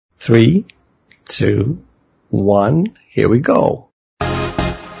3, 2, 1, here we go.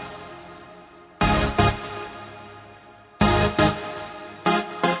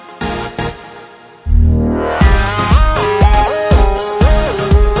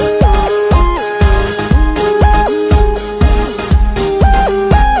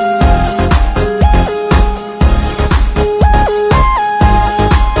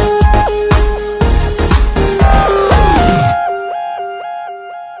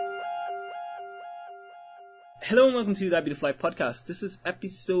 Hello and welcome to That Beautiful Life Podcast. This is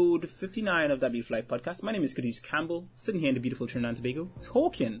episode 59 of That Beautiful Life Podcast. My name is Kadesh Campbell, sitting here in the beautiful Trinidad and Tobago,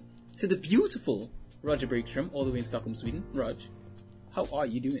 talking to the beautiful Roger Breakstrom, all the way in Stockholm, Sweden. Rog, how are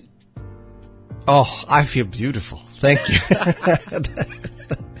you doing? Oh, I feel beautiful. Thank you.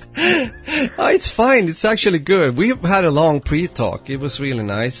 Oh, it's fine. It's actually good. We've had a long pre-talk. It was really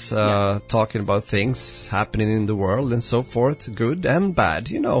nice talking about things happening in the world and so forth, good and bad.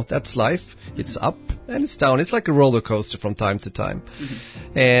 You know, that's life. It's up and it's down. It's like a roller coaster from time to time.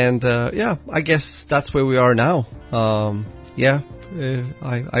 Mm-hmm. And I guess that's where we are now. I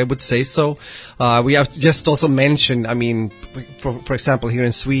would say so. We have just also mentioned, I mean, for example, here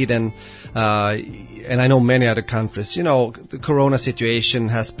in Sweden, and I know many other countries, you know, the corona situation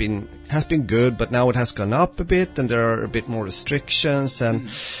has been good, but now it has gone up a bit and there are a bit more restrictions. And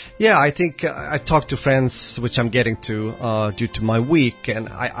I think I talked to friends, which I'm getting to due to my week, and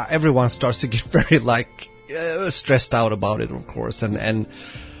everyone starts to get very stressed out about it, of course, and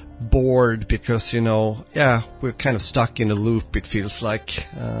bored because, you know, we're kind of stuck in a loop. It feels like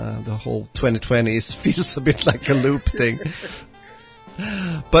the whole 2020 feels a bit like a loop thing.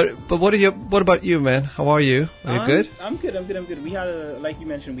 But what about you, man? How are you? Are you good? I'm good. We had like you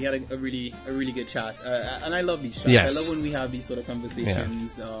mentioned, we had a really good chat, and I love these chats. Yes. I love when we have these sort of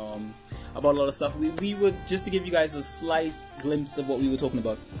conversations about a lot of stuff. We would, just to give you guys a slight glimpse of what we were talking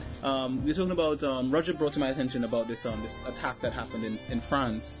about. We were talking about Roger brought to my attention about this attack that happened in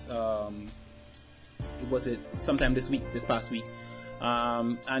France. Was it sometime this past week?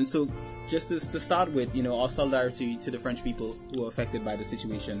 And so, just to start with, you know, our solidarity to the French people who were affected by the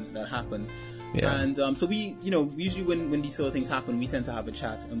situation that happened. Yeah. And so we, you know, usually when these sort of things happen, we tend to have a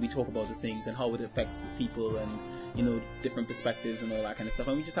chat and we talk about the things and how it affects people and, you know, different perspectives and all that kind of stuff.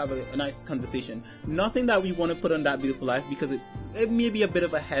 And we just have a nice conversation. Nothing that we want to put on That Beautiful Life because it may be a bit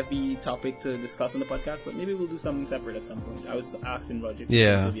of a heavy topic to discuss on the podcast, but maybe we'll do something separate at some point. I was asking Roger if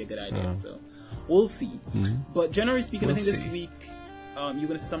this would be a good idea, so we'll see. Mm-hmm. But generally speaking, I think this week, you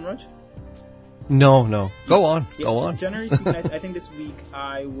gonna say something, Raj? No. Go on. Generally speaking, I think this week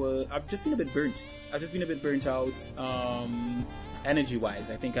I've just been a bit burnt. I've just been a bit burnt out, energy-wise.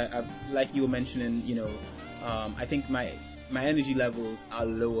 I think I like you were mentioning, you know, I think my energy levels are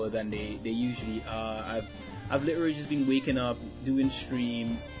lower than they usually are. I've literally just been waking up, doing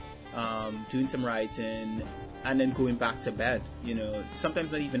streams, doing some writing, and then going back to bed. You know,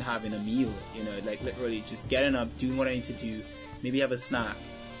 sometimes not even having a meal. You know, like literally just getting up, doing what I need to do. Maybe have a snack,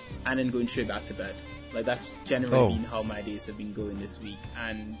 and then going straight back to bed. Like, that's generally been how my days have been going this week.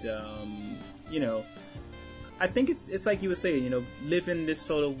 And, you know, I think it's like you were saying, you know, live in this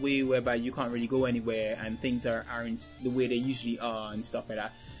sort of way whereby you can't really go anywhere and things aren't the way they usually are and stuff like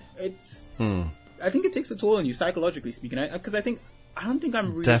that. I think it takes a toll on you, psychologically speaking. Because I don't think I'm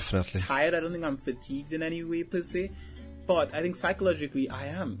really tired. I don't think I'm fatigued in any way, per se. But I think psychologically I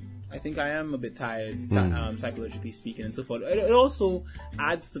am. I think I am a bit tired, psychologically speaking, and so forth. It also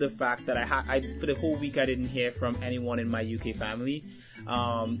adds to the fact that I for the whole week I didn't hear from anyone in my UK family.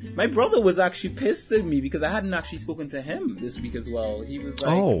 My brother was actually pissed at me because I hadn't actually spoken to him this week as well. He was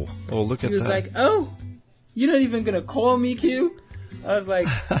like, look at that. He was like, "Oh, you're not even gonna call me, Q?" I was like,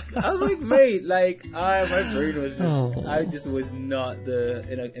 mate, like, my brain was just, I just was not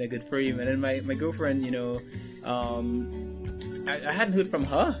in a good frame. And then my girlfriend, you know, I hadn't heard from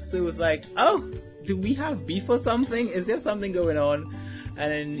her, so it was like, oh, do we have beef or something? Is there something going on?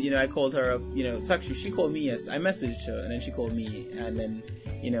 And then, you know, I called her up, you know, so actually she called me, yes, I messaged her, and then she called me, and then,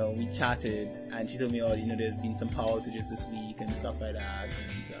 you know, we chatted, and she told me, oh, you know, there's been some power outages this week, and stuff like that,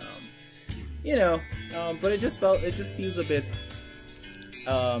 and, you know, but it just feels a bit,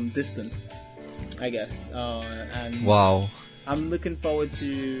 distant, I guess, and... Wow. I'm looking forward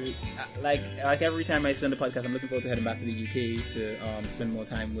to, like every time I send a podcast, I'm looking forward to heading back to the UK to spend more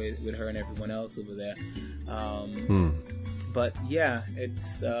time with her and everyone else over there. But yeah, it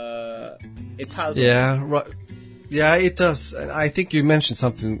piles up. Yeah, right. Yeah, it does. I think you mentioned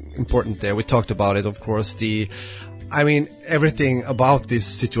something important there. We talked about it, of course. I mean, everything about this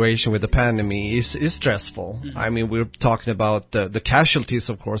situation with the pandemic is stressful. Mm-hmm. I mean, we're talking about the casualties,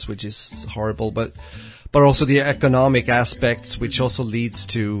 of course, which is horrible, but but also the economic aspects, which also leads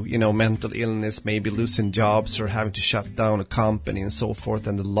to, mental illness, maybe losing jobs or having to shut down a company and so forth.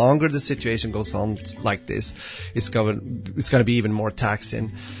 And the longer the situation goes on like this, it's going to be even more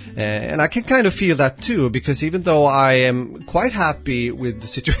taxing. And I can kind of feel that too, because even though I am quite happy with the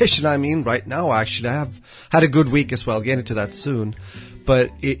situation I'm in right now, actually, I have had a good week as well. I'll get into that soon.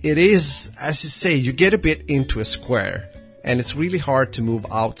 But it is, as you say, you get a bit into a square. And it's really hard to move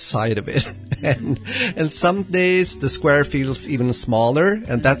outside of it. and some days the square feels even smaller,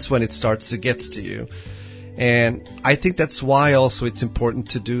 and that's when it starts to get to you. And I think that's why also it's important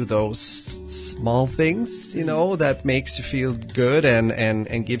to do those small things, that makes you feel good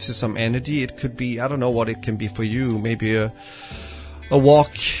and gives you some energy. It could be, I don't know what it can be for you, maybe a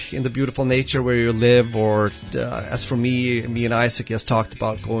walk in the beautiful nature where you live, or as for me and Isaac has talked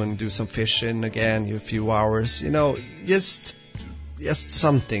about going and do some fishing again, a few hours, just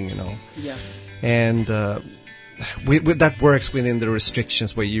something, Yeah. And that works within the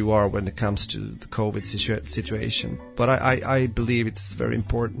restrictions where you are when it comes to the COVID situation. But I believe it's very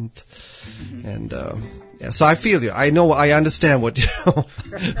important. And so I feel you. I understand what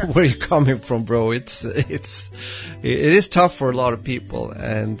where you're coming from, bro. It is tough for a lot of people,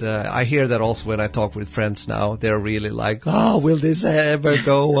 and I hear that also when I talk with friends now. They're really like, "Oh, will this ever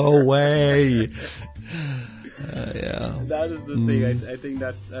go away?" Yeah. That is the thing. I think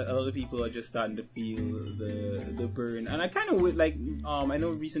that's a lot of people are just starting to feel the burn, and I kind of would like. I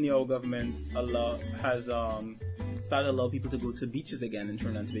know recently our government has started to allow people to go to beaches again in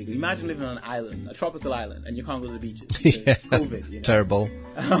Trinidad and Tobago. Imagine living on an island, a tropical island, and you can't go to the beaches because Yeah. COVID. Terrible.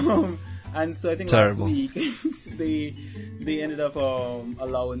 And so I think Terrible. last week they ended up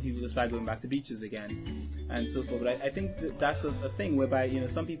allowing people to start going back to beaches again and so forth. But I think that's a thing whereby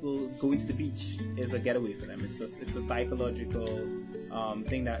some people going to the beach is a getaway for them. It's a psychological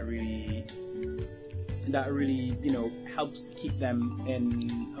thing that really helps keep them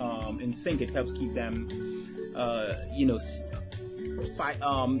in sync. It helps keep them in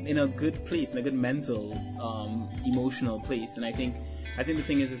a good place, in a good mental, emotional place. And I think the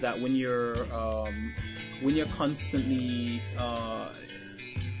thing is that when you're constantly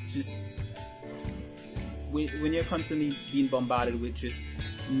when you're constantly being bombarded with just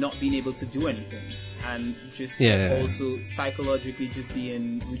not being able to do anything and just also psychologically just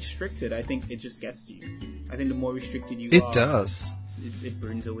being restricted, I think it just gets to you. I think the more restricted you are, It does. It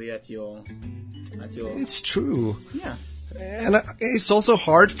burns away at your. It's true. Yeah. And it's also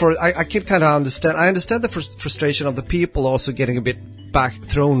hard I can kind of understand. I understand the frustration of the people also getting a bit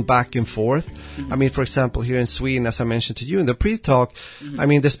thrown back and forth. I mean, for example, here in Sweden, as I mentioned to you in the pre-talk, I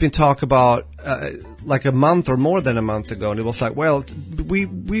mean, there's been talk about like a month or more than a month ago, and it was like, well, we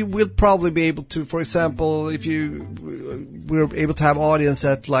will probably be able to, for example, if we're able to have audience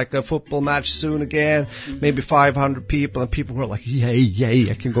at like a football match soon again, maybe 500 people, and people were like,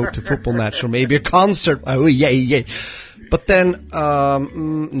 yay, I can go to a football match, or maybe a concert, oh yay. But then,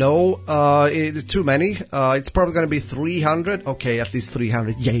 no, too many. It's probably going to be 300. Okay, at least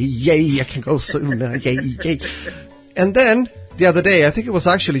 300. Yay, I can go soon. Yay. And then, the other day, I think it was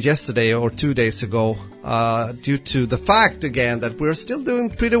actually yesterday or 2 days ago, due to the fact, again, that we're still doing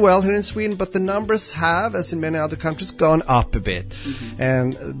pretty well here in Sweden, but the numbers have, as in many other countries, gone up a bit.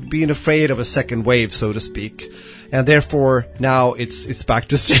 And being afraid of a second wave, so to speak. And therefore, now it's back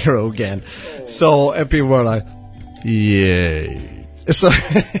to zero again. So, and people were like, yay. So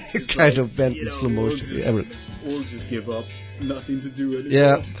it kind of bent in slow motion. We'll just give up. Nothing to do anymore.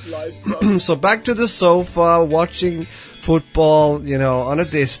 Yeah. Life sucks. So back to the sofa, watching football, on a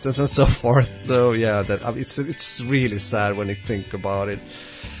distance and so forth. So yeah, it's really sad when you think about it.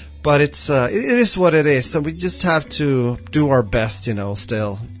 But it is what it is. So we just have to do our best,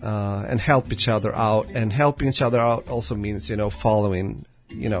 still, and help each other out. And helping each other out also means, following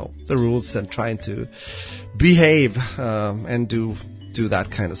the rules and trying to behave and do that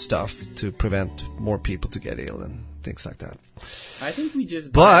kind of stuff to prevent more people to get ill and things like that. I think we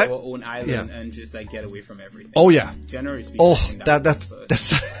just buy our own island and just get away from everything. Oh yeah. Generally speaking. Oh, that's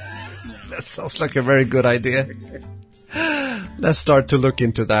that sounds like a very good idea. Let's start to look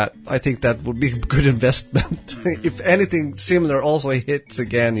into that. I think that would be a good investment. If anything similar also hits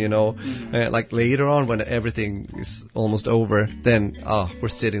again, like later on when everything is almost over, then we're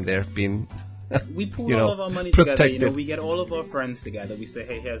sitting there being we pool all of our money protected. together. We get all of our friends together. We say,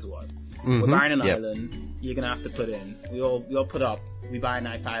 hey, here's what. We're buying an island. You're going to have to put in. We all put up. We buy a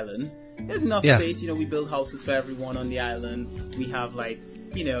nice island. There's enough space. We build houses for everyone on the island. We have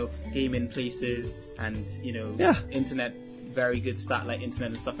gaming places and, internet, very good internet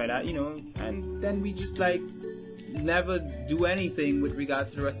and stuff like that, and then we just never do anything with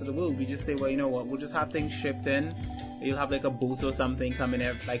regards to the rest of the world. We just say, well, you know what, we'll just have things shipped in. You'll have like a boat or something coming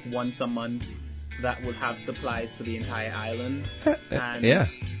in like once a month that will have supplies for the entire island. And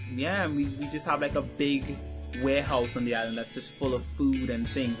yeah, we just have like a big warehouse on the island that's just full of food and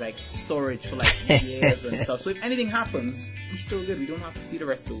things, like storage for like years and stuff. So if anything happens, we're still good. We don't have to see the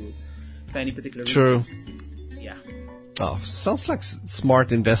rest of the world for any particular reason. True. Yeah. Oh, sounds like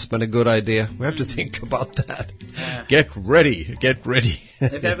smart investment, a good idea. We have to think about that. Get ready.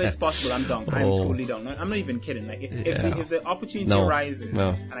 If ever it's possible, I'm down. I'm totally down. I'm not even kidding. Like if the opportunity arises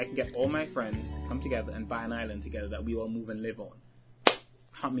and I can get all my friends to come together and buy an island together that we all move and live on,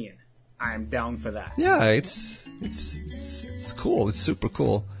 count me in. I'm down for that. Yeah, it's cool. It's super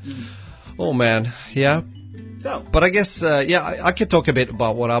cool. Oh man, yeah. So, but I guess I can talk a bit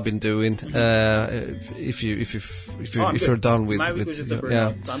about what I've been doing. If you're done with my week was just a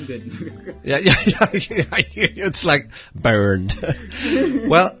burnout, so I'm good. yeah. It's like burned.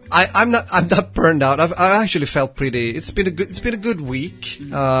 Well, I'm not burned out. I actually felt pretty. It's been a good week.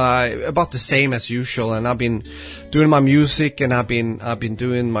 About the same as usual, and I've been doing my music, and I've been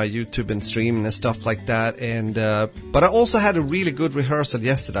doing my YouTube and streaming and stuff like that. And but I also had a really good rehearsal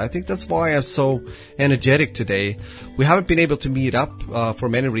yesterday. I think that's why I'm so energetic today. We haven't been able to meet up for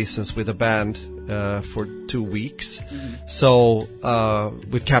many reasons with the band for 2 weeks. So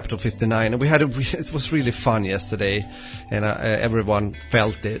with Capital 59, and we had it was really fun yesterday, and everyone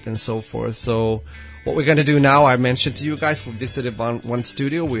felt it and so forth. So what we're going to do now, I mentioned to you guys, we visited one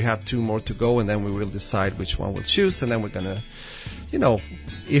studio. We have 2 more to go, and then we will decide which one we'll choose. And then we're going to,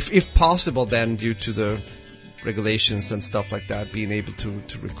 if possible, then due to the regulations and stuff like that, being able to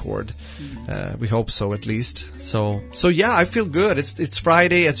record. We hope so, at least. So yeah, I feel good. It's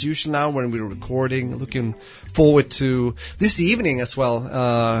Friday as usual now when we're recording. Looking forward to this evening as well.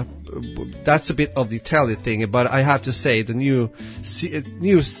 That's a bit of the Telly thing, but I have to say the new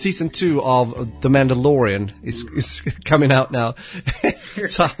season 2 of The Mandalorian is coming out now.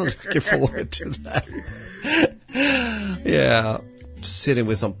 So I'm looking forward to that. Yeah. Sitting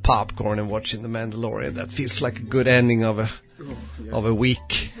with some popcorn and watching The Mandalorian. That feels like a good ending of a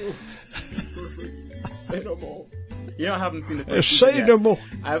week. Say no more. I haven't seen the first season yet. No more.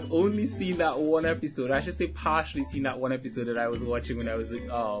 I've only seen that one episode. I should say partially seen that one episode that I was watching when I was in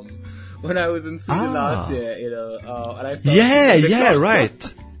Sweden last year. And I thought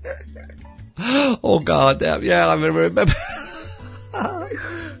right. Oh god damn! Yeah, I remember.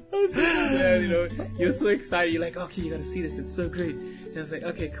 You're so excited. You're like, okay, you gotta see this. It's so great. And I was like,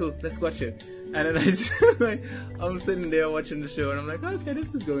 okay, cool, let's watch it. And then I just I'm sitting there watching the show, and I'm like, okay,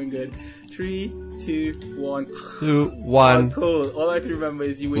 this is going good. 3, 2, 1. 2, 1. Oh, cool. All I can remember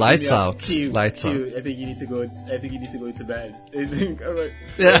is you waking Lights me up. out. Lights out. I think you need to go. To bed. I'm like,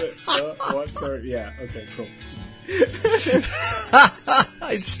 what? Sorry. Yeah. Okay. Cool.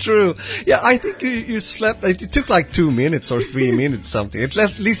 It's true. Yeah, I think you slept. It took like 2 minutes or 3 minutes, something. At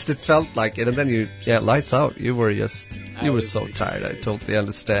least it felt like it. And then lights out. You were so tired. I totally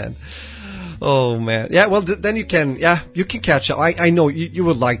understand. Oh man. Yeah. Well, then you can catch up. I know you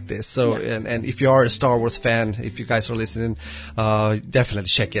would like this. So and if you are a Star Wars fan, if you guys are listening, definitely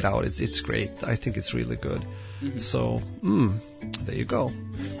check it out. It's great. I think it's really good. So there you go.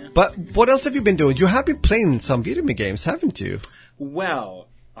 But what else have you been doing? You have been playing some video games, haven't you? Well,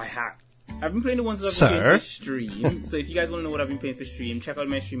 I have. I've been playing the ones that I've been playing for stream. So if you guys want to know what I've been playing for stream, check out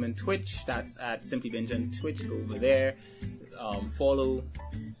my stream on Twitch. That's at Simply Binge on Twitch. Go over there. Follow,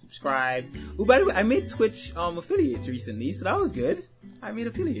 subscribe. Oh, by the way, I made Twitch affiliate recently, so that was good. I made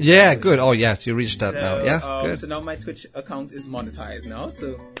affiliate. Yeah, good. Oh, yes, you reached that now. Yeah, good. So now my Twitch account is monetized now.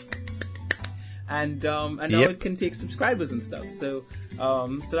 So. And now it can take subscribers and stuff. So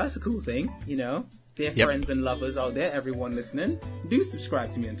that's a cool thing, Dear friends and lovers out there, everyone listening, do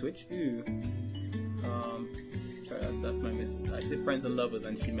subscribe to me on Twitch. Ooh. Sorry, that's my message. I say friends and lovers,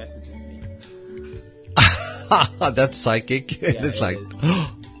 and she messages me. That's psychic. Yeah, it's like,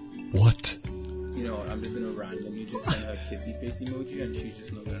 what? I'm just gonna randomly just send her a kissy face emoji, and she's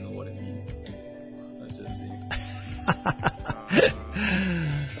just not gonna know what it means. Let's just see.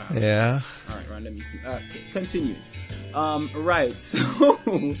 Yeah. Alright, let me see. Okay, continue. Right, so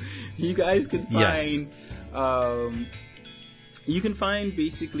you guys can find you can find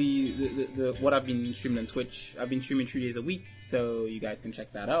basically the what I've been streaming on Twitch. I've been streaming 3 days a week, so you guys can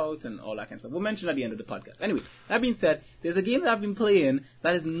check that out and all that kind of stuff. We'll mention at the end of the podcast. Anyway, that being said, there's a game that I've been playing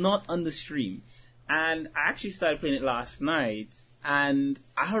that is not on the stream. And I actually started playing it last night, and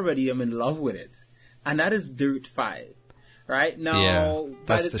I already am in love with it. And that is Dirt 5. Right? Now,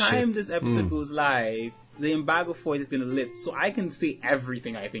 by the time this episode goes live, the embargo for it is going to lift, so I can say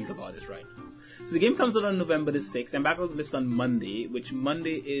everything I think about this right now. So the game comes out on November the 6th, and Embargo lifts on Monday, which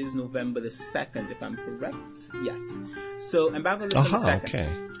Monday is November the 2nd, if I'm correct. Yes. So Embargo lifts on the 2nd. Okay.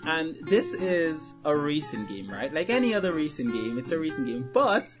 And this is a racing game, right? Like any other racing game, it's a racing game,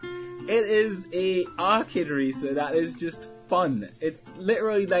 but it is a arcade racer that is just fun. It's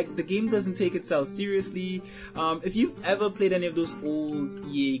literally like the game doesn't take itself seriously. If you've ever played any of those old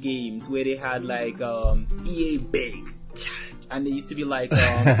EA games where they had like EA Big Challenge, and they used to be like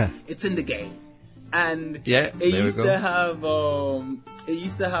it's in the game, and it used to have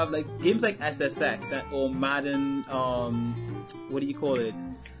like games like SSX or Madden, what do you call it?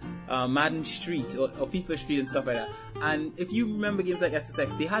 Madden Street or FIFA Street and stuff like that. And if you remember games like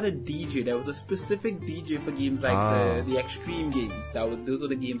SSX, they had a DJ. There was a specific DJ for games like the extreme games. Those were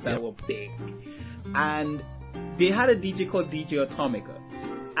the games that were big. And they had a DJ called DJ Atomica.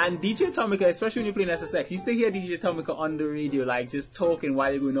 And DJ Atomica, especially when you're playing SSX, you used to hear DJ Atomica on the radio, like just talking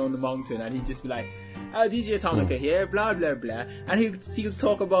while you're going down the mountain, and he'd just be like, DJ Atomica here, blah, blah, blah. And he'll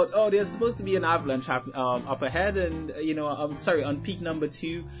talk about, there's supposed to be an avalanche up ahead, and, on peak number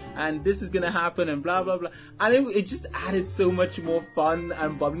 2, and this is gonna happen, and blah, blah, blah. And it just added so much more fun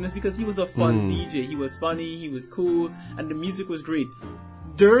and bubbliness, because he was a fun DJ. He was funny, he was cool, and the music was great.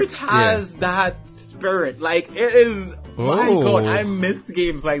 Dirt has that spirit. Like, it is, my God, I missed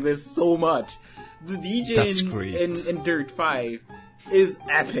games like this so much. The DJ in Dirt 5 is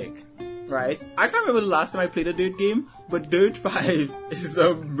epic. Right? I can't remember the last time I played a Dirt game, but Dirt 5 is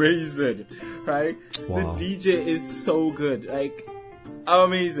amazing, right? Wow. The DJ is so good, like,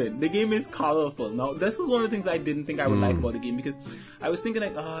 amazing. The game is colorful. Now, this was one of the things I didn't think I would like about the game, because I was thinking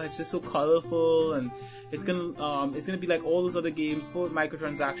like, it's just so colorful, and it's gonna be like all those other games, full of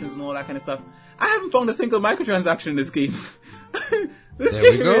microtransactions and all that kind of stuff. I haven't found a single microtransaction in this game. This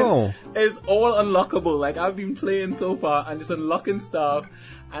game is all unlockable. Like, I've been playing so far and just unlocking stuff,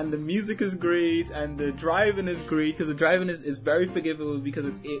 and the music is great, and the driving is great, because the driving is very forgivable, because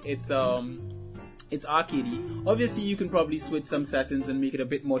it's arcadey. Obviously, you can probably switch some settings and make it a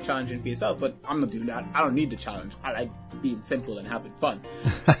bit more challenging for yourself, but I'm not doing that. I don't need the challenge. I like being simple and having fun.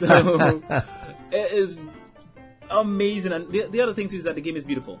 So it is amazing. And the other thing too is that the game is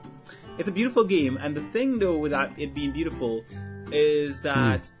beautiful. It's a beautiful game, and the thing though with that it being beautiful is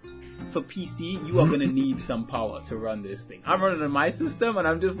that for PC, you are going to need some power to run this thing. I'm running on my system, and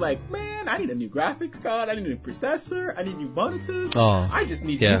I'm just like, man, I need a new graphics card, I need a new processor, I need new monitors. I just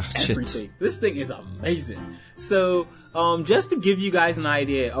need everything. Shit. This thing is amazing. So, just to give you guys an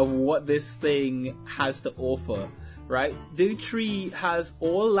idea of what this thing has to offer, right? Dirt 3 has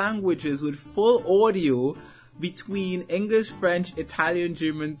all languages with full audio between English, French, Italian,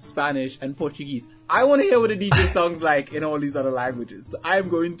 German, Spanish, and Portuguese. I want to hear what the DJ sounds like in all these other languages. So I'm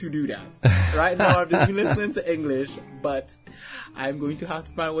going to do that. Right now, I've just been listening to English, but I'm going to have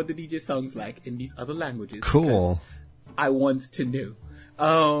to find what the DJ sounds like in these other languages. Cool. I want to know.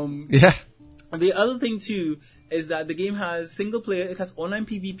 The other thing, too, is that the game has single player. It has online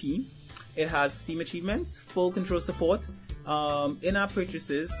PvP. It has Steam achievements, full control support, in-app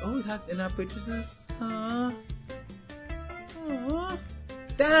purchases. Oh, it has in-app purchases?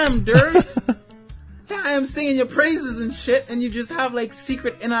 Damn, Dirt! I am singing your praises and shit, and you just have like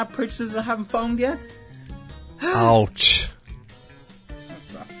secret in-app purchases I haven't found yet. Ouch. That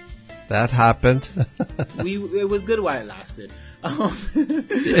sucks. That happened. It was good while it lasted.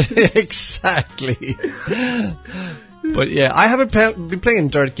 Exactly. But yeah, I haven't been playing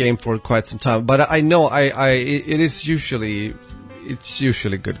Dirt game for quite some time, but I know it's usually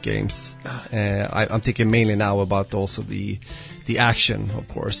good games. I'm thinking mainly now about also the action, of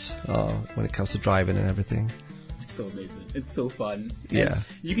course, when it comes to driving and everything. It's so amazing. It's so fun. Yeah. And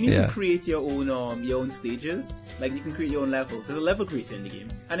you can even create your own stages. Like, you can create your own levels. There's a level creator in the game,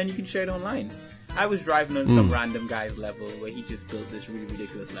 and then you can share it online. I was driving on some random guy's level where he just built this really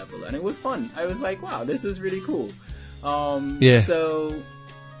ridiculous level, and it was fun. I was like, wow, this is really cool. So,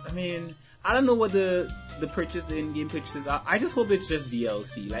 I mean, I don't know what the in-game purchases are. I just hope it's just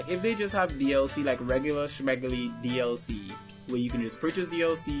DLC. Like, if they just have DLC, like regular schmeggly DLC, where you can just purchase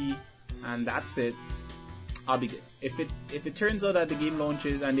DLC and that's it, I'll be good. If it turns out that the game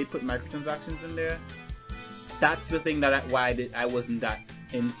launches and they put microtransactions in there, that's the thing that I wasn't that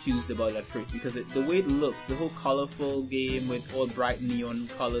enthused about at first, because the way it looks, the whole colorful game with all bright neon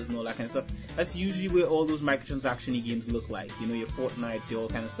colors and all that kind of stuff, that's usually where all those microtransaction-y games look like. You know, your Fortnites, your all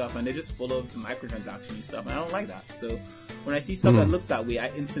kind of stuff, and they're just full of microtransaction-y stuff, and I don't like that. So when I see stuff that looks that way, I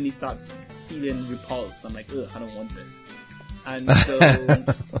instantly start feeling repulsed. I'm like, ugh, I don't want this. And so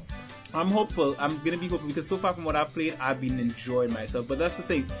I'm hopeful. I'm going to be hopeful because so far from what I've played, I've been enjoying myself. But that's the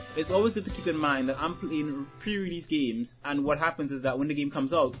thing. It's always good to keep in mind that I'm playing pre-release games, and what happens is that when the game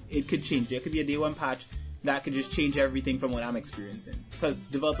comes out, it could change. There could be a day one patch that could just change everything from what I'm experiencing. Because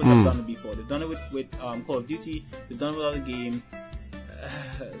developers have done it before. They've done it with Call of Duty. They've done it with other games.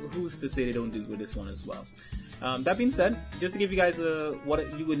 Who's to say they don't do it with this one as well? That being said, just to give you guys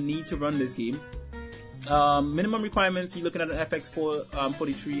what you would need to run this game. Minimum requirements, you're looking at an FX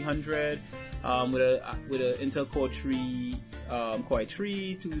 4300 with a Intel Core 3 Core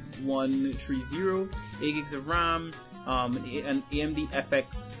i3 2130, 8 gigs of RAM, an AMD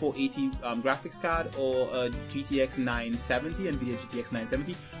FX 480 graphics card, or a GTX 970, NVIDIA GTX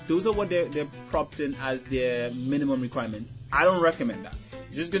 970. Those are what they're propped in as their minimum requirements. I don't recommend that.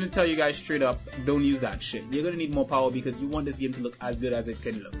 Just gonna tell you guys straight up, don't use that shit. You're gonna need more power because you want this game to look as good as it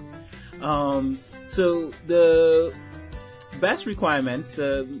can look. So the best requirements,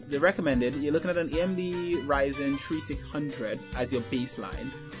 the recommended, you're looking at an AMD Ryzen 3600 as your baseline,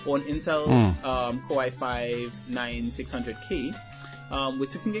 or an Intel Core i5 9600K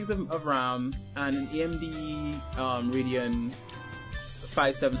with 16 gigs of RAM, and an AMD Radeon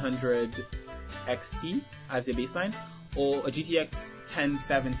 5700 XT as your baseline, or a GTX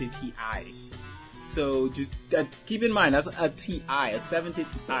 1070 Ti. So just keep in mind, that's a Ti, a 70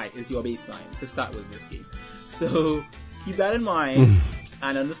 Ti is your baseline to start with this game. So keep that in mind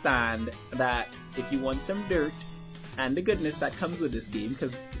and understand that if you want some dirt and the goodness that comes with this game,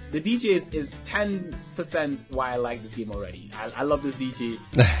 because the DJ is 10% why I like this game already. I love this DJ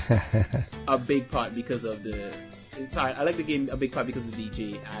a big part because of I like the game a big part because of the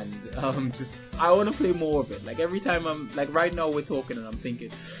DJ, and I want to play more of it. Like every time right now we're talking and I'm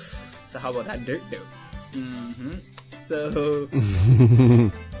thinking, so how about that dirt though? So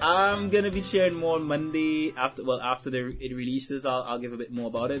I'm gonna be sharing more on Monday after it releases. I'll give a bit more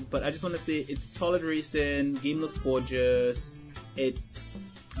about it. But I just want to say it's solid racing. Game looks gorgeous. It's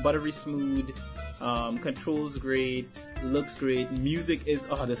buttery smooth. Controls great. Looks great. Music is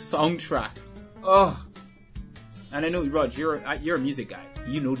the soundtrack. And I know, Rog, you're a music guy.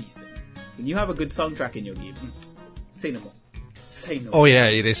 You know these things. When you have a good soundtrack in your game, say no more. Oh yeah,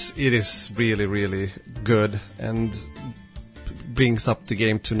 it is really, really good and brings up the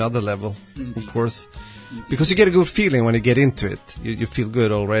game to another level, of course. Because you get a good feeling when you get into it. You feel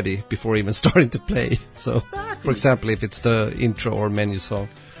good already before even starting to play. So, exactly. For example, if it's the intro or menu song.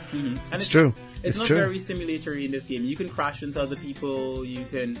 And it's true. It's not very simulatory in this game. You can crash into other people. You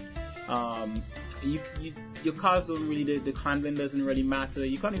can... your cars don't really, the handling doesn't really matter.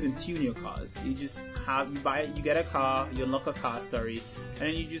 You can't even tune your cars. You just you get a car, you unlock a car, and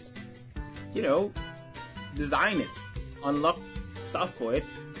then you just, design it, unlock stuff for it,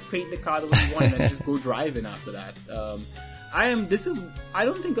 paint the car the way you want, and then just go driving after that. I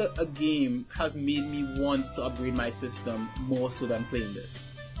don't think a game has made me want to upgrade my system more so than playing this.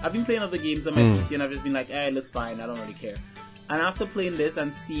 I've been playing other games on my PC and I've just been like, it looks fine, I don't really care. And after playing this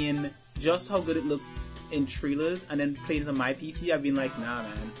and seeing just how good it looks in trailers and then playing it on my PC, I've been like, nah,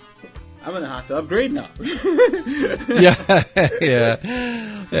 man, I'm gonna have to upgrade now. yeah.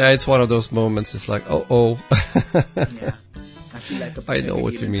 It's one of those moments. It's like, yeah, I feel like I know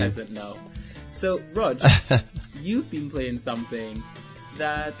what you mean. Peasant now. So, Rog, you've been playing something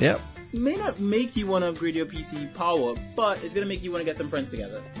that may not make you want to upgrade your PC power, but it's gonna make you want to get some friends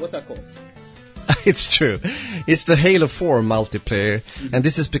together. What's that called? It's true. It's the Halo 4 multiplayer, and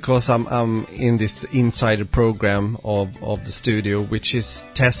this is because I'm in this insider program of the studio, which is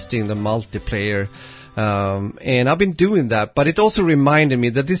testing the multiplayer, and I've been doing that. But it also reminded me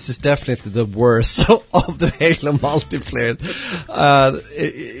that this is definitely the worst of the Halo multiplayer,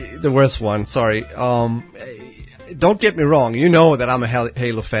 the worst one. Sorry. Don't get me wrong. You know that I'm a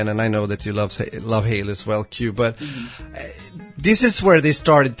Halo fan, and I know that you love Halo as well, Q. But this is where they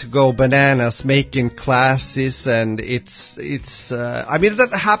started to go bananas, making classes, and it's. I mean,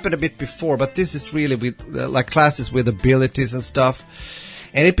 that happened a bit before, but this is really with like classes with abilities and stuff,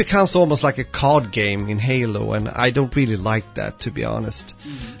 and it becomes almost like a card game in Halo, and I don't really like that, to be honest.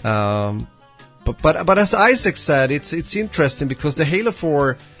 But as Isaac said, it's interesting because the Halo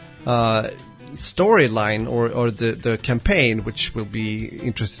 4 storyline or the campaign, which will be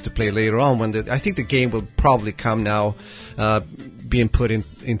interesting to play later on I think the game will probably come now, being put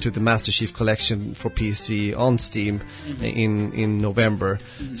into the Master Chief Collection for PC on Steam in November.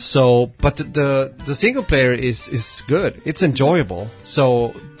 So, but the single player is good. It's enjoyable.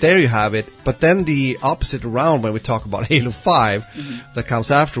 So there you have it. But then the opposite around when we talk about Halo 5 that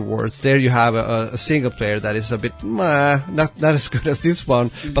comes afterwards, there you have a single player that is a bit not as good as this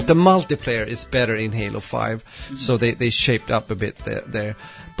one, but the multiplayer is better in Halo 5. So they shaped up a bit there.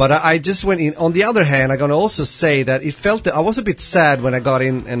 But I just went in. On the other hand, I'm going to also say that it felt that I was a bit sad when I got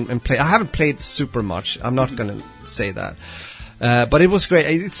in and played. I haven't played super much. I'm not going to say that. But it was great.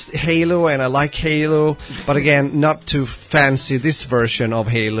 It's Halo, and I like Halo. But again, not too fancy this version of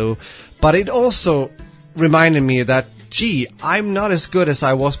Halo. But it also reminded me that, gee, I'm not as good as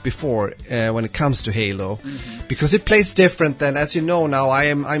I was before when it comes to Halo. Because it plays different than, as you know now,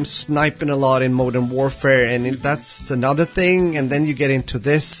 I'm sniping a lot in Modern Warfare, and that's another thing. And then you get into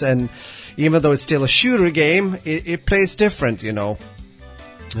this, and even though it's still a shooter game, it plays different, you know.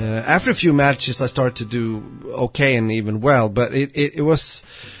 After a few matches, I started to do okay and even well, but it was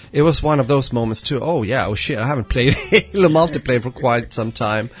one of those moments too. Oh shit, I haven't played Halo multiplayer for quite some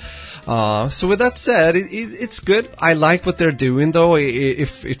time. So with that said, it's good. I like what they're doing, though. It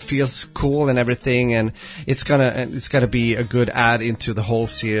feels cool and everything, and it's gonna be a good add into the whole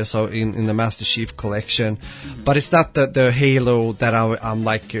series in the Master Chief Collection. But it's not the Halo that I'm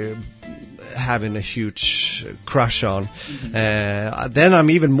like. Having a huge crush on. Then I'm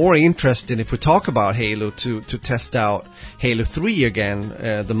even more interested, if we talk about Halo, to test out Halo 3 again,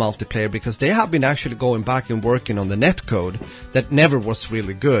 the multiplayer, because they have been actually going back and working on the netcode that never was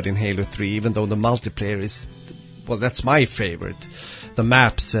really good in Halo 3, even though the multiplayer is, well, that's my favorite. The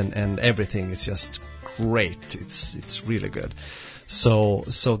maps and everything is just great. It's really good. So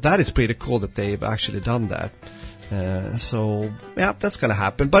that is pretty cool that they've actually done that. So yeah, that's gonna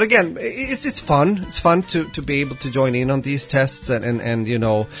happen. But again, it's fun. It's fun to be able to join in on these tests and you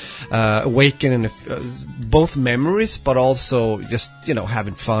know, awaken both memories, but also just, you know,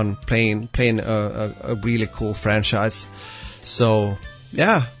 having fun playing a really cool franchise. So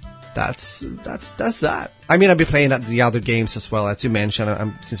yeah, that's that. I mean, I've been playing the other games as well, as you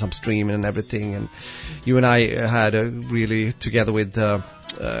mentioned. Since I'm streaming and everything, and you and I had a really together with.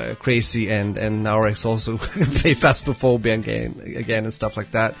 Crazy and Naurex also play Phasmophobia again and stuff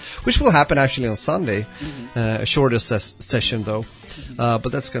like that, which will happen actually on Sunday. A shorter session though,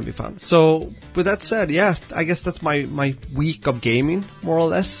 but that's gonna be fun. So with that said, yeah, I guess that's my week of gaming, more or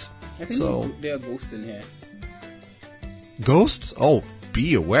less. I think there are ghosts in here. Ghosts? Oh,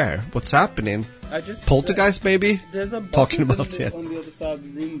 be aware. What's happening? Poltergeist maybe? There's a bucket talking about it on the other side of the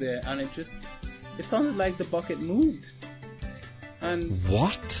room there, and it sounded like the bucket moved. And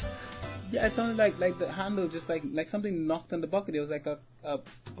what? Yeah, it sounded like the handle just like something knocked on the bucket. It was like a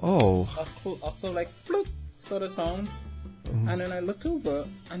sort of like bloop sort of sound. And then I looked over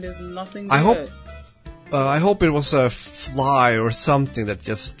and there's nothing there. I hope it was a fly or something that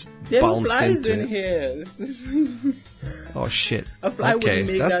just bounced into in it. Here. Oh shit! A fly wouldn't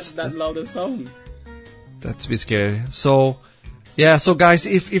make that louder sound. That's a bit scary. So. Yeah, so guys,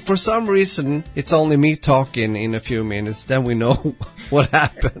 if for some reason it's only me talking in a few minutes, then we know what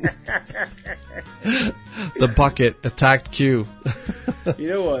happened. The bucket attacked Q. You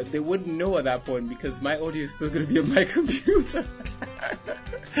know what? They wouldn't know at that point because my audio is still going to be on my computer.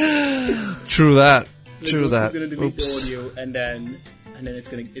 True that. It's going to delete the audio and then it's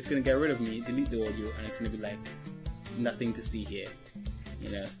going to get rid of me, delete the audio, and it's going to be like nothing to see here. You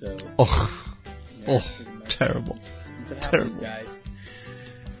know, so. Terrible. What happens, guys.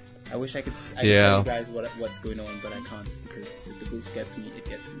 I wish I could tell you guys what's going on, but I can't because if the ghost gets me, it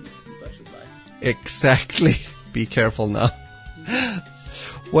gets me. In such a life. Exactly. Be careful now.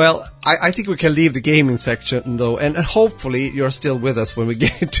 Well, I think we can leave the gaming section though, and hopefully you're still with us when we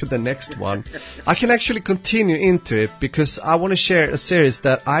get into the next one. I can actually continue into it because I want to share a series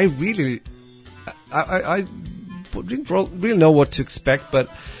that I didn't really know what to expect, but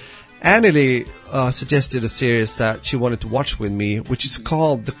Anneli suggested a series that she wanted to watch with me, which is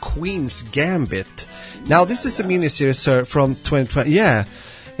called The Queen's Gambit. Now, this is a miniseries from 2020. Yeah,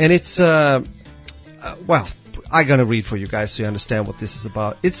 and it's, well, I'm going to read for you guys so you understand what this is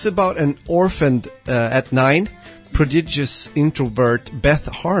about. It's about an orphaned at 9, prodigious introvert Beth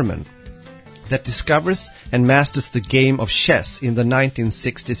Harmon that discovers and masters the game of chess in the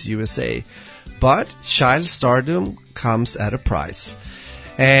 1960s USA. But child stardom comes at a price.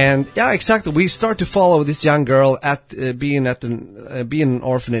 And yeah, exactly. We start to follow this young girl at being an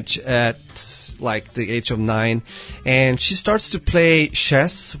orphanage at like the age of 9, and she starts to play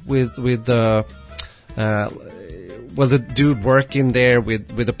chess with the dude working there with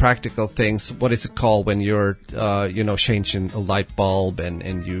the practical things. What is it called when you're, changing a light bulb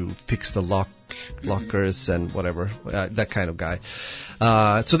and you fix the lockers and whatever, that kind of guy.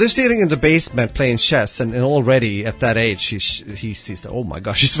 So they're sitting in the basement playing chess, and already at that age, he sees that, oh my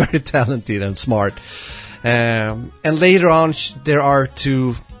gosh, she's very talented and smart. And later on, there are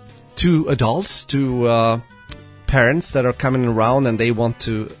two adults, parents that are coming around, and they want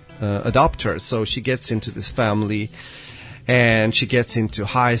to adopt her. So she gets into this family, and she gets into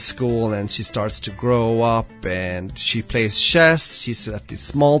high school, and she starts to grow up, and she plays chess. She's at these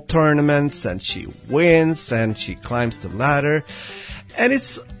small tournaments, and she wins, and she climbs the ladder. And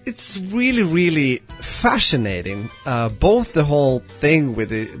it's really, really fascinating. Both the whole thing with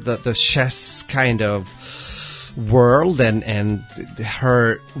the chess kind of world and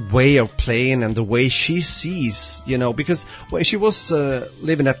her way of playing and the way she sees, because when she was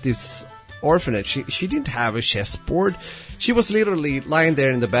living at this orphanage, she didn't have a chessboard. She was literally lying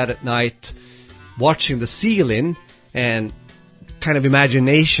there in the bed at night, watching the ceiling and kind of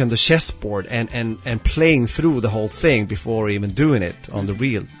imagination, the chessboard, and playing through the whole thing before even doing it on the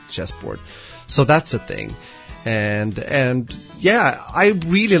real chessboard. So that's a thing. And yeah, I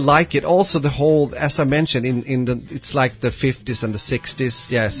really like it. Also, the whole, as I mentioned, it's like the 50s and the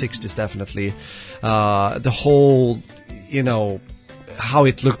 60s. Yeah, 60s definitely. The whole, how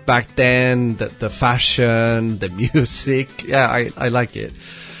it looked back then, the fashion, the music. Yeah, I like it.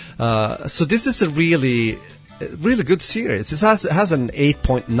 So this is a really good series. It has an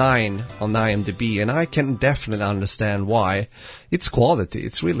 8.9 on IMDb, and I can definitely understand why. It's quality.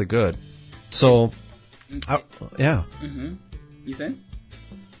 It's really good. So, yeah. Mm-hmm. You saying?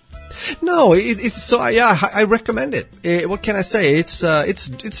 No, it's so yeah. I recommend it. What can I say? It's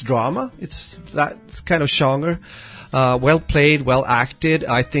drama. It's that kind of genre. Well played, well acted.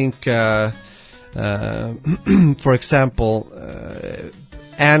 I think, for example,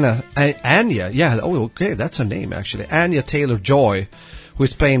 Anya. Yeah. Oh, okay. That's her name actually. Anya Taylor-Joy, who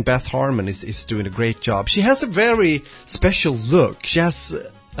is playing Beth Harmon, is doing a great job. She has a very special look. She has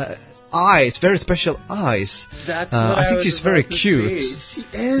eyes, very special eyes. That's what I think she's very cute. She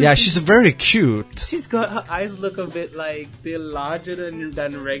is. Yeah, she's very cute. She's got, her eyes look a bit like they're larger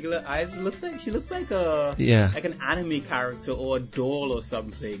than regular eyes. She looks like like an anime character or a doll or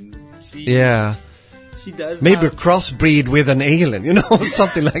something. She does. Maybe a crossbreed with an alien,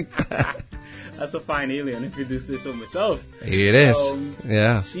 something like that. That's a fine alien, if you do say so myself. It is.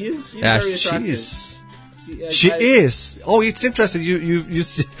 Yeah. She's very attractive. She is. Oh, it's interesting. You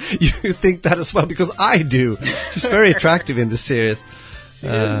think that as well, because I do. She's very attractive in the series.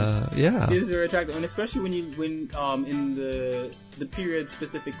 Yeah. She is very attractive, and especially when in the period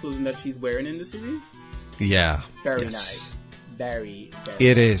specific clothing that she's wearing in the series. Yeah. Very nice. Very.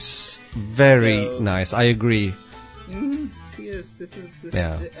 It is very nice. I agree. She is. This is.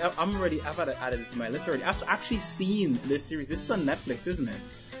 Yeah. I've added it to my list already. I've actually seen this series. This is on Netflix, isn't it?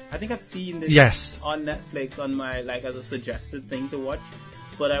 I think I've seen this on Netflix on my, as a suggested thing to watch.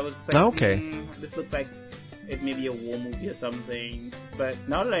 But I was just like, this looks like it may be a war movie or something. But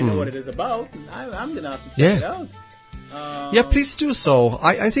now that I know what it is about, I'm going to have to check it out. Yeah, please do so.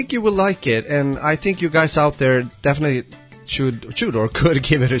 I think you will like it. And I think you guys out there definitely should or could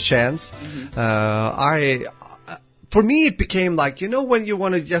give it a chance. For me, it became like, when you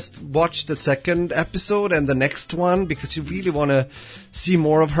want to just watch the second episode and the next one, because you really want to see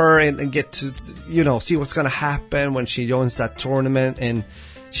more of her and get to, see what's going to happen when she joins that tournament and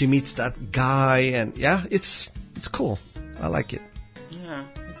she meets that guy. And yeah, it's cool. I like it. Yeah,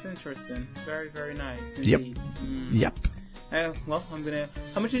 it's interesting. Very, very nice. Indeed. Yep. Well,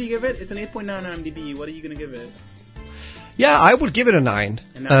 how much did you give it? It's an 8.9 on IMDb. What are you going to give it? Yeah, I would give it a 9.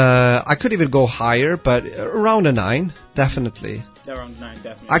 I could even go higher, but around a 9, definitely. Around 9,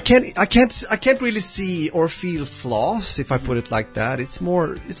 definitely. I can't really see or feel flaws if I put it like that. It's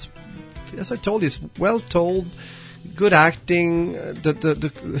as I told you, it's well told, good acting,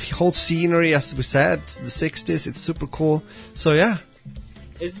 the whole scenery, as we said, it's the 60s, it's super cool. So yeah.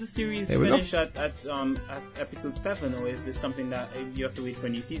 Is the series finished at episode 7, or is this something that you have to wait for a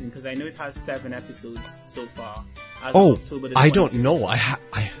new season? Because I know it has 7 episodes so far. I don't know. I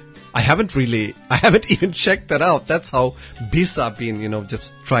haven't even checked that out. That's how busy I've been,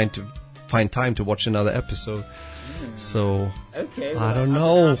 just trying to find time to watch another episode. So, okay, I don't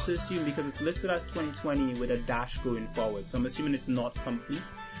know. I have to assume, because it's listed as 2020 with a dash going forward, so I'm assuming it's not complete.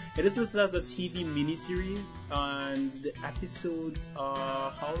 It is listed as a TV miniseries, and the episodes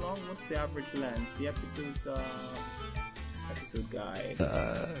are how long? What's the average length? The episodes are episode guide.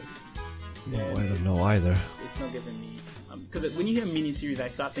 No, I don't know either. It's not giving me, because when you hear miniseries, I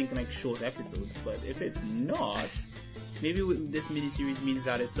start thinking like short episodes. But if it's not, maybe this miniseries means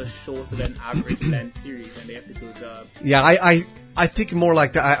that it's a shorter than average length series, and the episodes are. Yeah, I think more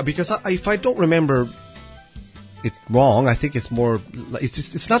like that because if I don't remember it wrong, I think it's more.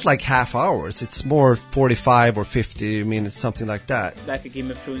 It's not like half hours. It's more 45 or 50 minutes, something like that. Like a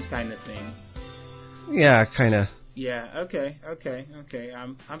Game of Thrones kind of thing. Yeah, kind of. Yeah. Okay.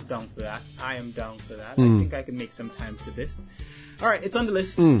 I'm down for that. I am down for that. I think I can make some time for this. All right, it's on the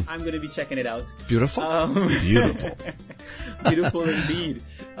list. I'm going to be checking it out. Beautiful. Beautiful. Beautiful indeed.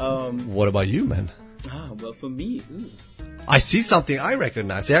 What about you, man? Well, for me, I see something I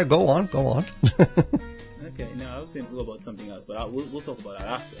recognize. Yeah, go on. Okay, no, I was going to go about something else, but we'll talk about that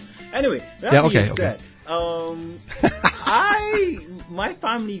after. Anyway, that being said, my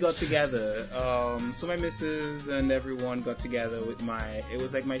family got together. So my missus and everyone got together with it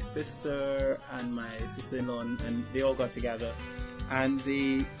was like my sister and my sister-in-law, and they all got together, and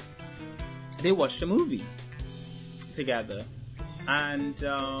they watched a movie together, and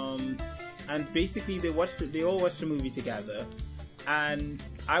basically they all watched the movie together, and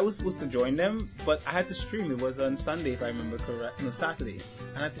I was supposed to join them, but I had to stream. It was on Sunday, if I remember correct. No, Saturday.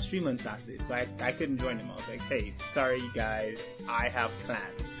 I had to stream on Saturday, so I couldn't join them. I was like, hey, sorry, you guys, I have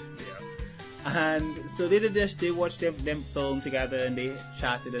plans. And so they did this. They watched them film together, and they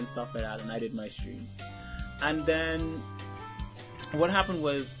chatted and stuff like that, and I did my stream. And then what happened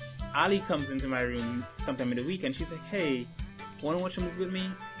was, Ali comes into my room sometime in the week, and she's like, hey, want to watch a movie with me?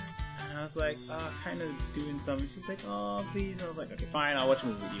 And I was like, kind of doing something. She's like, oh, please. And I was like, okay, fine, I'll watch a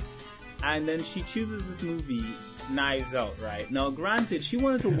movie with you. And then she chooses this movie, Knives Out, right? Now, granted, she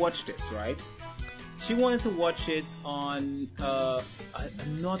wanted to watch this, right? She wanted to watch it on a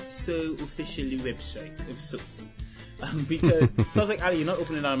not so officially website of sorts. Because, so I was like, Ali, you're not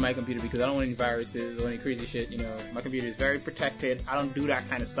opening it on my computer because I don't want any viruses or any crazy shit. You know, my computer is very protected. I don't do that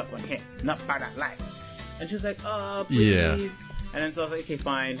kind of stuff on here. Not by that life. And she was like, oh, please. Yeah. And then so I was like, okay,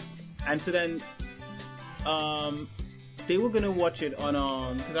 fine. And so then, they were gonna watch it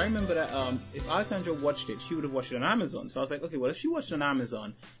on, because I remember that if Alexandra watched it, she would have watched it on Amazon. So I was like, okay, well, if she watched it on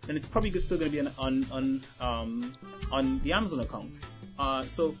Amazon, then it's probably still gonna be on the Amazon account.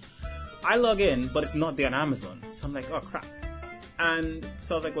 So I log in, but it's not there on Amazon. So I'm like, oh crap. And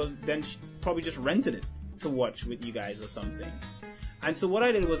so I was like, well, then she probably just rented it to watch with you guys or something. And so what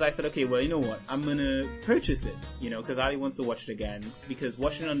I did was I said, okay, well, you know what? I'm going to purchase it, because Ali wants to watch it again, because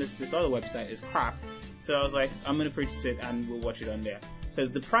watching it on this other website is crap. So I was like, I'm going to purchase it and we'll watch it on there.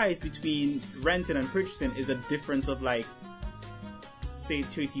 Because the price between renting and purchasing is a difference of like, say,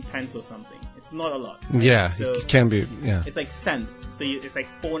 20 pence or something. It's not a lot. Right? Yeah, so it can be, yeah. It's like cents. So it's like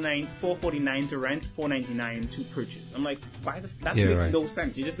 $4.49 to rent, $4.99 to purchase. I'm like, that makes no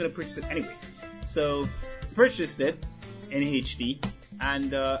sense. You're just going to purchase it anyway. So purchased it in HD,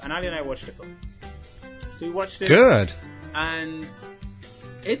 and Ali and I watched the film. So we watched it. Good. And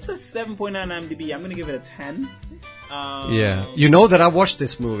it's a 7.9 IMDb. I'm going to give it a 10. Yeah. You know that I watched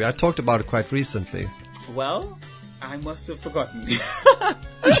this movie. I talked about it quite recently. Well, I must have forgotten.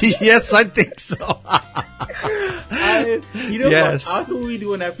 Yes, I think so. What? After we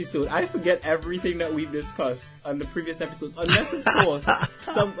do an episode, I forget everything that we've discussed on the previous episodes, unless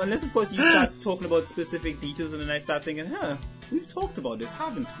of course you start talking about specific details, and then I start thinking, we've talked about this,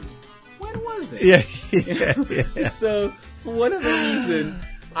 haven't we? When was it? Yeah. So for whatever reason,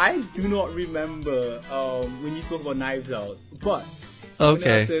 I do not remember when you spoke about Knives Out, but I'm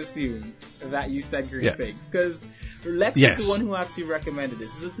gonna have to assume that you said great things, because Lex is the one who actually recommended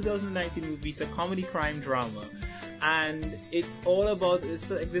this. It's a 2019 movie. It's a comedy crime drama, and it's all about it's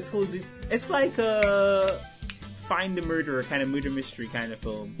like a find the murderer kind of murder mystery kind of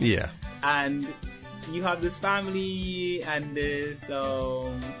film. Yeah. And you have this family and this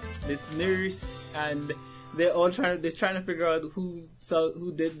nurse, and they're trying to figure out who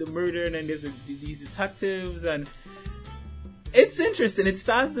did the murder, and then there's these detectives, and it's interesting. It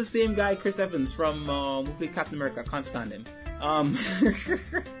stars the same guy, Chris Evans, from who played Captain America. Can't stand him. I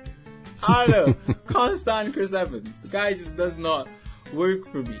don't know. Can't stand Chris Evans. The guy just does not work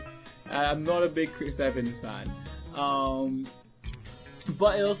for me. I'm not a big Chris Evans fan.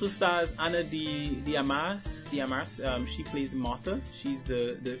 But it also stars Ana de Armas. She plays Martha. She's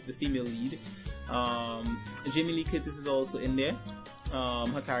the female lead. Jamie Lee Curtis is also in there.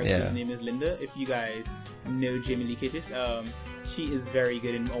 Her character's name is Linda. If you guys know Jamie Lee Curtis, she is very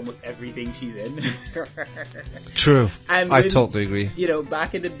good in almost everything she's in. True. And I totally agree.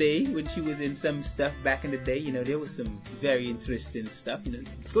 Back in the day, when she was in some stuff back in the day, there was some very interesting stuff.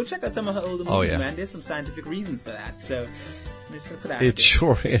 Go check out some of her older movies, man. There's some scientific reasons for that. So I'm just gonna put that. It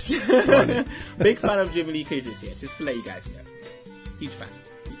sure is. Big fan of Jamie Lee Curtis here, just to let you guys know. Huge fan.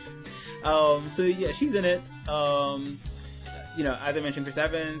 So yeah, she's in it. as I mentioned, Chris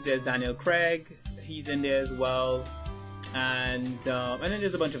Evans. There's Daniel Craig. He's in there as well. And then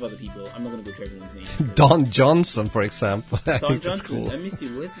there's a bunch of other people. I'm not going to go through everyone's name. Don Johnson, for example. I Don think Johnson. that's cool. Let me see.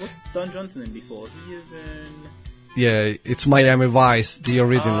 What's Don Johnson in before? He is in... Yeah, it's Miami Vice, the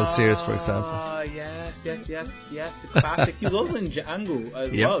original series, for example. Yes. The classics. He was also in Django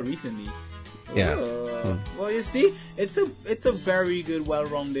as well recently. Yeah. Well, you see, it's a very good,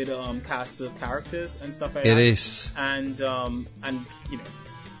 well-rounded cast of characters and stuff like that. It is. And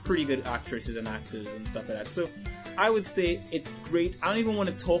pretty good actresses and actors and stuff like that. So I would say it's great. I don't even want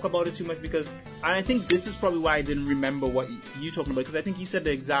to talk about it too much because I think this is probably why I didn't remember what you talking about, because I think you said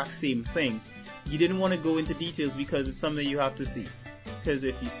the exact same thing. You didn't want to go into details because it's something you have to see. Because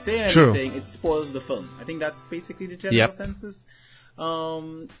if you say anything, it spoils the film. I think that's basically the general census.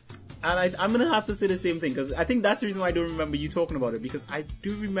 And I'm going to have to say the same thing because I think that's the reason why I don't remember you talking about it, because I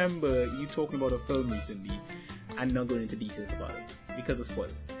do remember you talking about a film recently and not going into details about it because of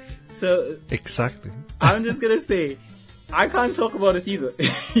spoilers. So exactly. I'm just going to say, I can't talk about this either.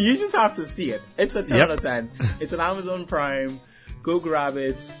 You just have to see it. It's a 10 out of 10. It's on Amazon Prime. Go grab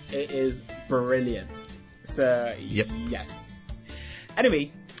it. It is brilliant. So, yes.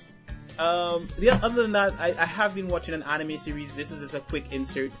 Anyway, other than that, I have been watching an anime series. This is just a quick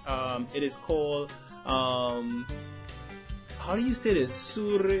insert. It is called, how do you say this?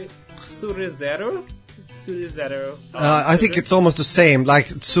 Surezero? Surezero. I think it's almost the same, like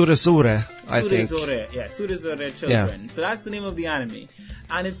Surezure, I think. Surezure Children. So that's the name of the anime.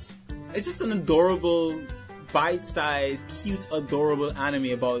 And it's just an adorable, bite-sized, cute, adorable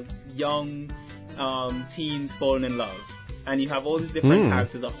anime about young teens falling in love. And you have all these different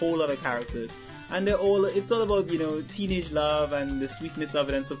characters, a whole lot of characters. And it's all about, teenage love and the sweetness of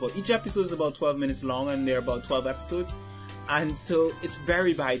it and so forth. Each episode is about 12 minutes long and there are about 12 episodes. And so it's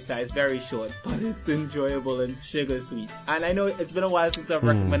very bite-sized, very short, but it's enjoyable and sugar sweet. And I know it's been a while since I've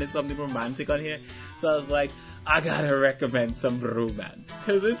recommended something romantic on here. So I was like, I gotta recommend some romance.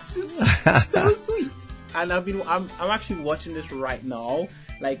 Because it's just so sweet. And I'm actually watching this right now.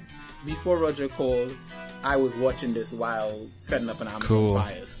 Like, before Roger called, I was watching this while setting up an Amazon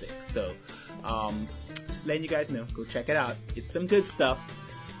Fire Stick. So, just letting you guys know, go check it out. It's some good stuff.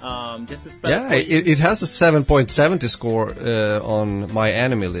 Just to spell it has a 7.70 score on my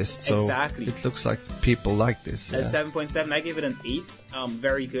anime list. So exactly. It looks like people like this. At 7.7, I gave it an 8.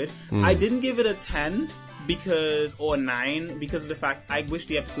 Very good. I didn't give it a 10 or 9 because of the fact I wish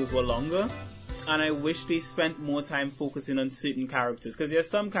the episodes were longer. And I wish they spent more time focusing on certain characters. Because there's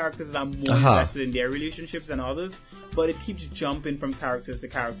some characters that I'm more invested in their relationships than others. But it keeps jumping from characters to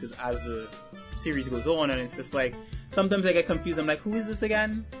characters as the series goes on. And it's just like, sometimes I get confused. I'm like, who is this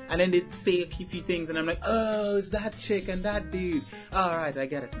again? And then they say a few things. And I'm like, oh, it's that chick and that dude. Alright, I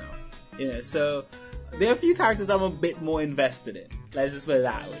get it now. So there are a few characters I'm a bit more invested in. Let's just put it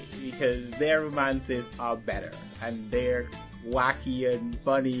that way. Because their romances are better. And they're wacky and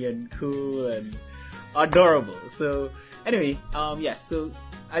funny and cool and adorable. So anyway, so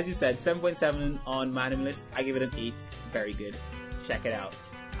as you said, 7.7 on my anime list. I give it an 8. Very good. Check it out.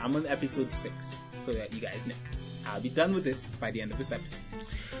 I'm on episode 6, so that you guys know. I'll be done with this by the end of this episode.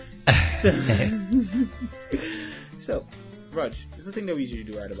 So Raj, this is the thing that we usually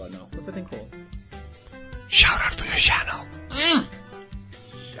do right about now. What's the thing called? Shout out for your channel.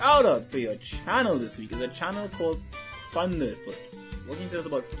 Shout out for your channel this week. It's a channel called Thunderfoot. What can you tell us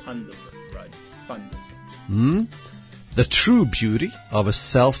about Thunderfoot, Raj? Thunderfoot. The true beauty of a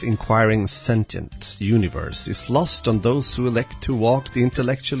self-inquiring sentient universe is lost on those who elect to walk the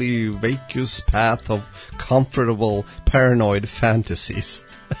intellectually vacuous path of comfortable paranoid fantasies.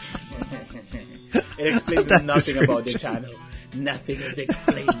 It explains nothing about the channel. Nothing is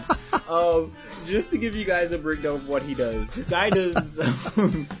explained. Just to give you guys a breakdown of what he does. This guy does...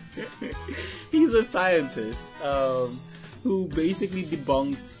 he's a scientist who basically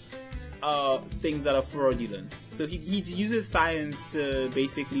debunks things that are fraudulent. So he uses science to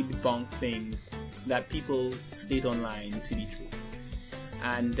basically debunk things that people state online to be true.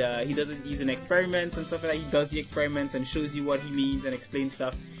 And he does it using experiments and stuff like that. He does the experiments and shows you what he means and explains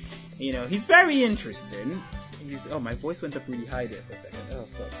stuff. He's very interesting. Oh, my voice went up really high there for a second. Oh,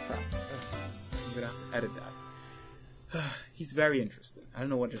 crap. I'm gonna have to edit that. He's very interesting. I don't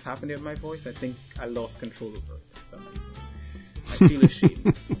know what just happened here with my voice. I think I lost control over it for some reason. I feel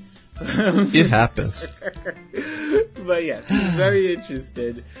ashamed. It happens. But yes, he's very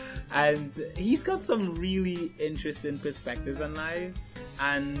interested. And he's got some really interesting perspectives on life.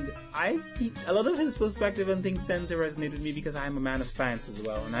 And a lot of his perspective and things tend to resonate with me because I'm a man of science as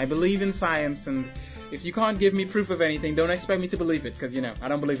well. And I believe in science. And if you can't give me proof of anything, don't expect me to believe it. Because, I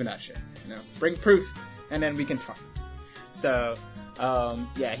don't believe in that shit. Bring proof and then we can talk. So,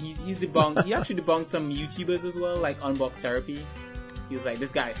 yeah, he's debunked. He actually debunked some YouTubers as well, like Unbox Therapy. He was like,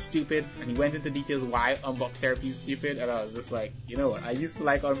 this guy is stupid, and he went into details why Unbox Therapy is stupid, and I was just like, you know what, I used to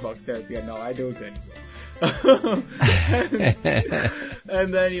like Unbox Therapy, and now I don't anymore.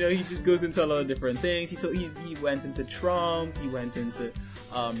 And then, you know, he just goes into a lot of different things. He went into Trump, he went into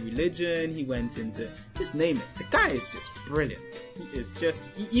religion, he went into, just name it. The guy is just brilliant. He is just,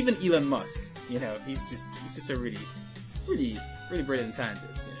 even Elon Musk, you know, he's just a really, really, really brilliant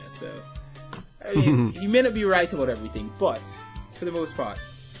scientist, you know, so, I mean, he may not be right about everything, but for the most part,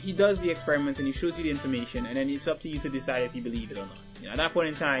 he does the experiments and he shows you the information, and then it's up to you to decide if you believe it or not. You know, at that point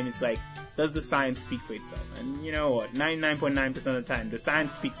in time, it's like, does the science speak for itself? And you know what? 99.9% of the time, the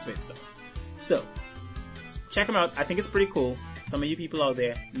science speaks for itself. So, check him out. I think it's pretty cool. Some of you people out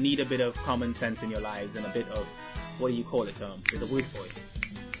there need a bit of common sense in your lives and a bit of, what do you call it? There's a word for it.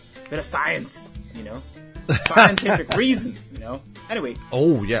 A bit of science, you know? Scientific reasons, you know? Anyway.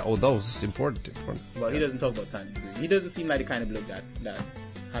 Oh, yeah. Oh, those is important. Well, he doesn't talk about scientific reasons. He doesn't seem like the kind of bloke that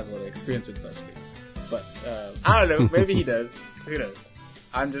has a lot of experience with such things. But, I don't know. Maybe he does. Who knows?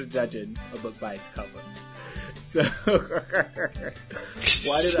 I'm just judging a book by its cover. So, why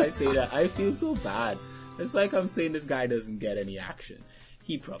did I say that? I feel so bad. It's like I'm saying this guy doesn't get any action.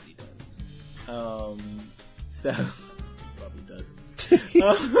 He probably does. So, probably doesn't.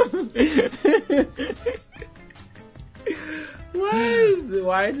 Why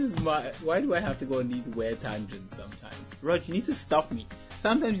do I have to go on these weird tangents sometimes? Rod, you need to stop me.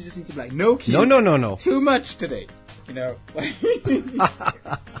 Sometimes you just need to be like, no, Q. No. Too much today. You know?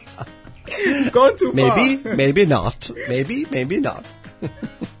 Gone too far. Maybe not. Maybe not.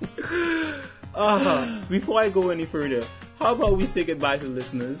 Before I go any further, how about we say goodbye to the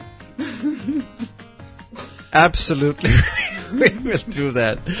listeners? Absolutely. We will do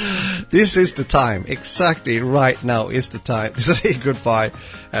that. This is the time. Exactly right now is the time to say goodbye.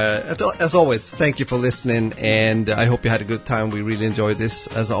 As always, thank you for listening, and I hope you had a good time. We really enjoyed this,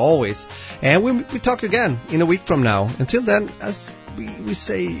 as always. And we talk again in a week from now. Until then, as we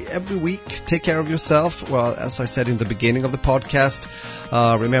say every week, take care of yourself. Well, as I said in the beginning of the podcast,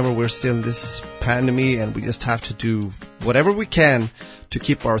 remember we're still in this pandemic, and we just have to do whatever we can to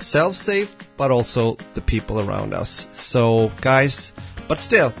keep ourselves safe, but also the people around us. So, guys, but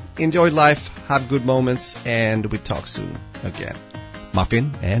still, enjoy life, have good moments, and we talk soon again.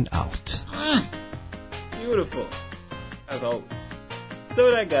 Muffin and out. Beautiful, as always.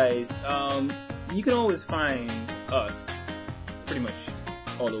 So that, guys, you can always find us pretty much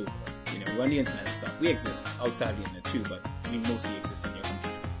all over. You know, we're on the internet and stuff. We exist outside the internet too, but we mostly exist on your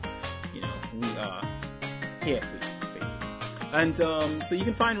computers. You know, we are here for you. And so you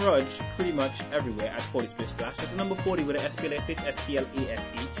can find Raj pretty much everywhere at 40 Splish Splash. That's the number 40 with a SPLASH,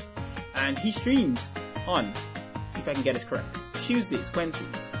 SPLASH. And he streams on, see if I can get this correct, Tuesdays,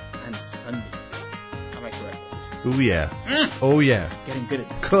 Wednesdays, and Sundays. Am I correct? Oh yeah. Oh yeah. Getting good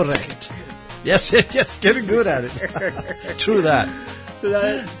at it. Correct. Yes, getting good at it. True that.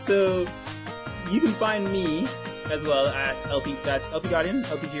 So you can find me as well at LP, that's LP Guardian,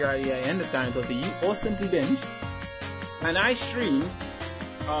 LPGRDIN, that's Guardian Talk to You, or Simply Binge. And I streams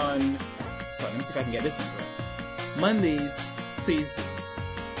on, well, let me see if I can get this one correct. Mondays, Thursdays,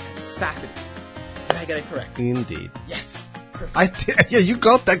 and Saturdays. Did I get it correct? Indeed. Yes. Perfect. Yeah, you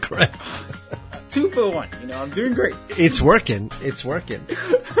got that correct. 2 for 1. You know, I'm doing great. It's working.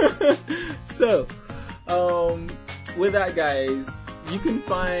 So, with that, guys, you can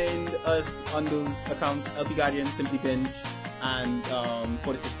find us on those accounts, LP Guardian, Simply Binge, and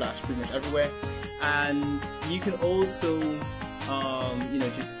 40 Splash, pretty much everywhere. And you can also, you know,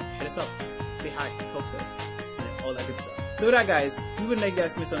 just hit us up, just say hi, talk to us, you know, all that good stuff. So with that, guys, we would like you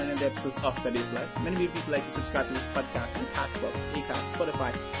guys to miss on any of the episodes of Today's Life. Many people like to subscribe to this podcast on Castbox, Acast,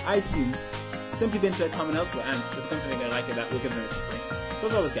 Spotify, iTunes, SimplyBinge.com, and elsewhere. And just something that like it, that we'll give them a free. So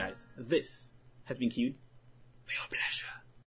as always, guys, this has been Q'd for your pleasure.